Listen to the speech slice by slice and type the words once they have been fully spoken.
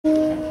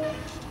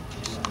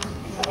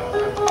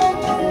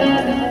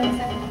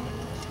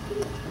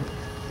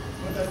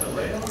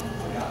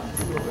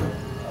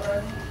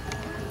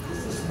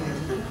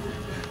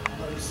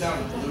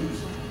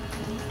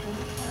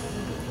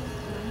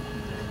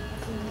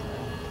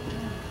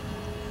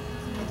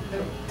Hit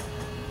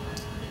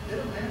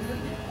him, man.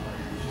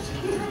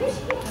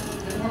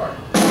 Hit him hard.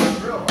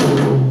 Real hard.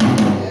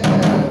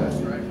 Yeah, that's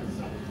right.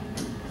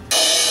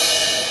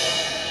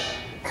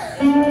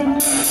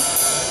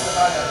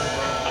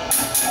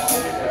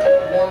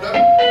 Warmed up.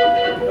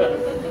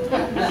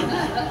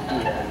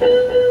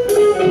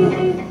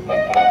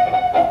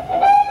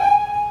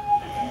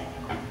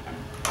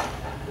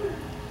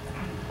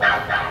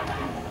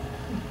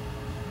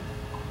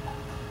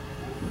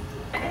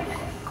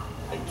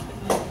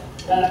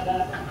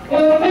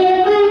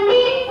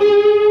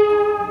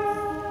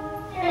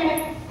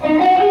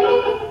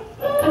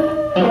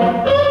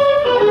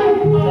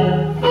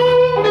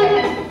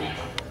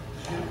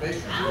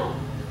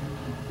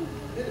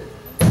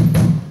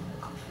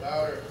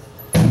 Louder.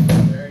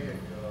 There you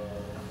go.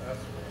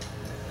 That's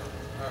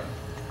right.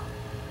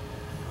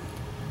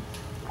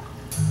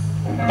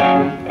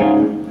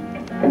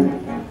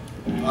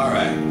 All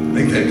right. I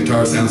think that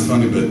guitar sounds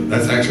funny, but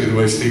that's actually the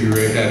way Stevie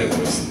Ray had it. It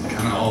was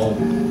kind of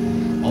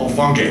all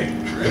funky.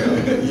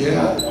 Really?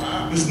 Yeah. Oh,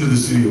 wow. Listen to the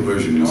studio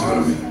version. You'll see what I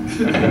mean.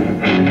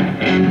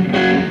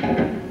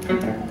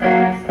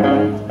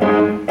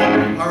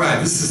 All right.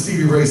 This is a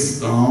Stevie Ray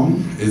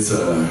song. It's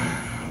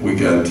we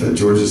got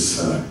George's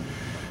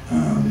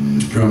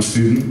drum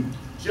student.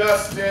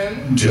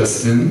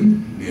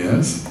 Justin,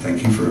 yes,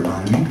 thank you for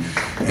reminding me.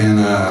 And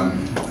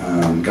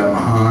got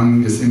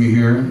Mahan Gasimi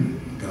here.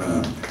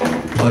 Gonna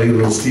play a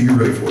little Stevie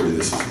Ray for you.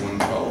 This is one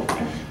called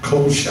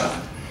Cold Shot.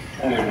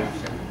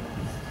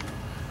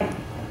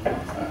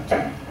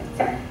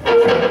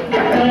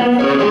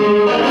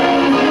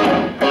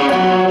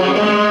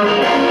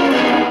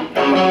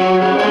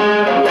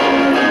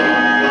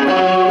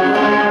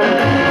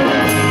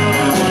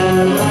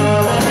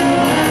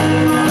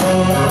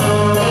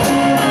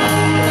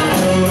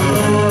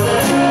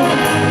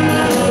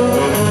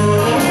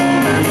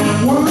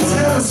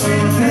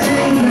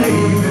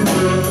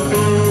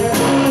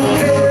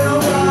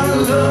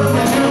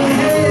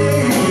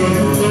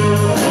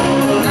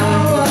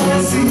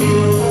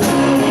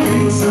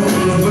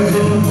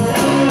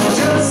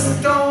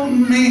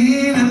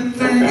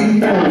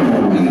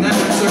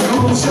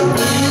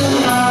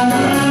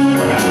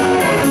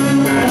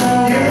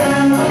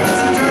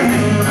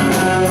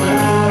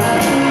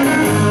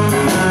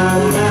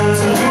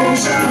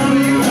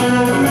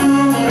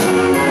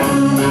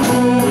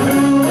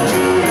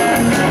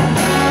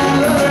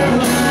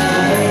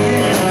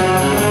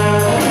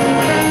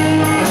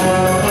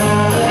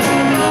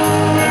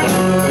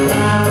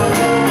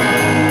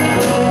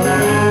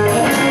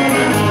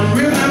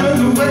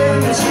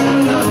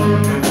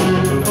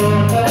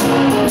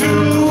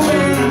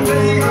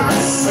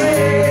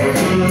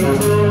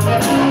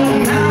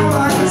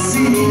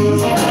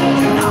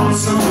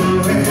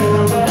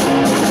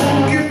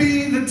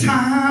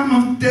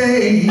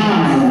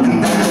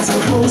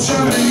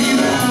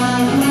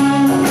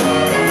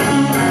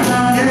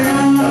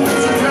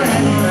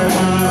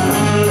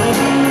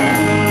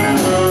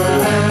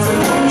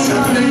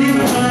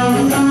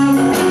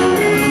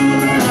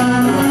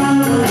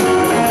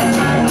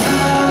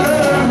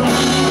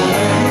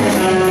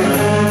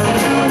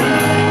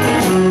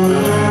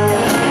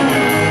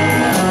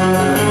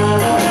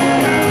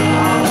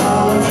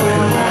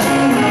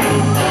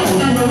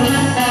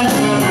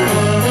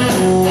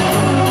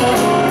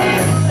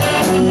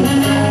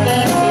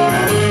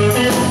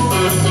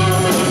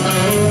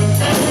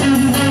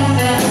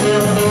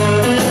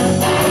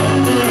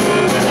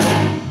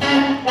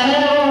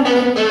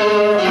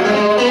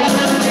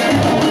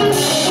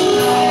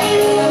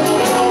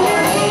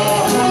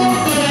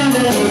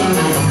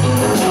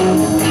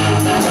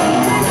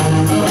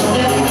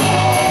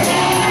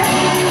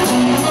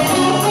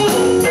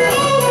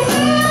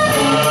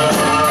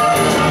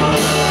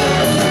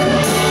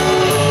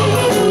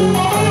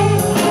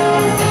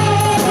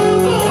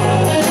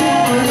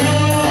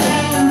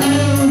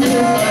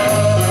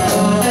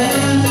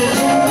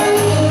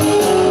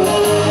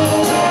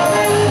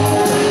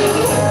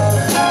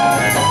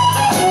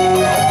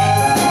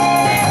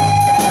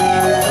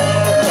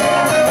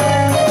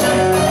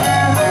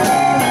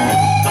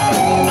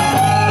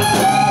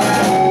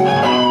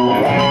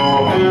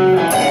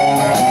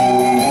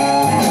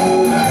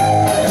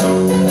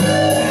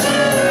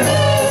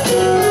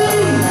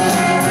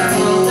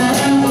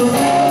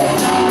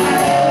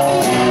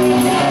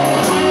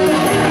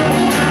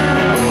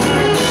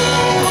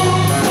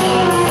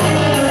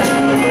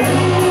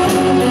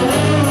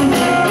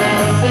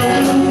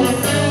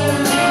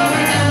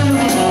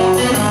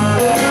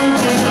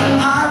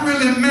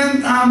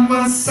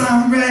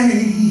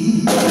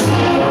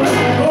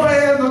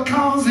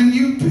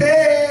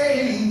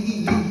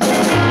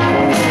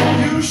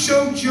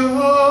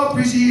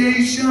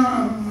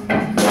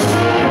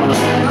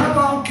 I'm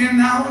walking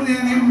out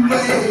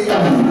anyway,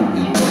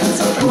 and it's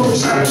a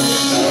push.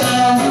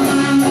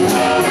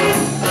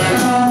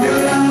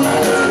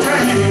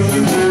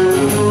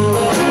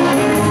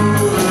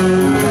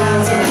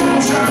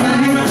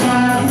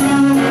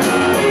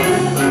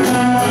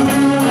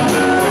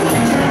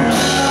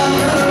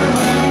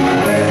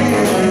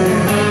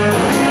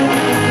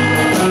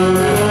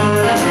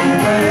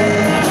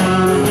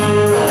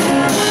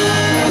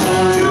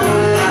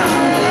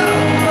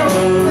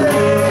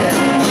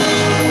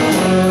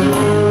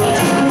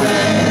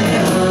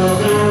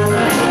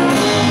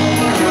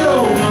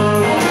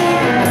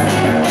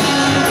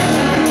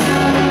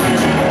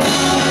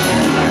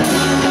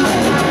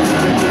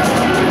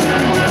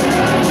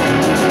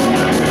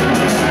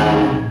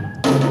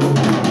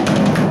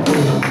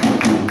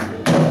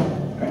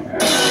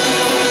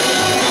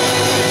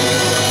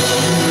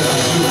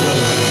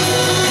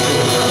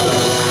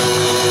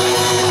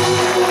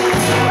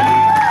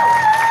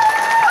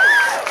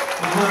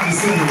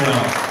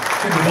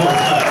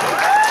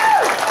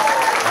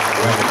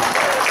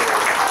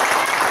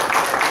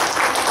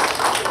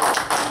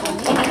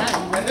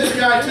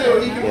 guy too.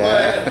 He can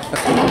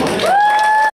play.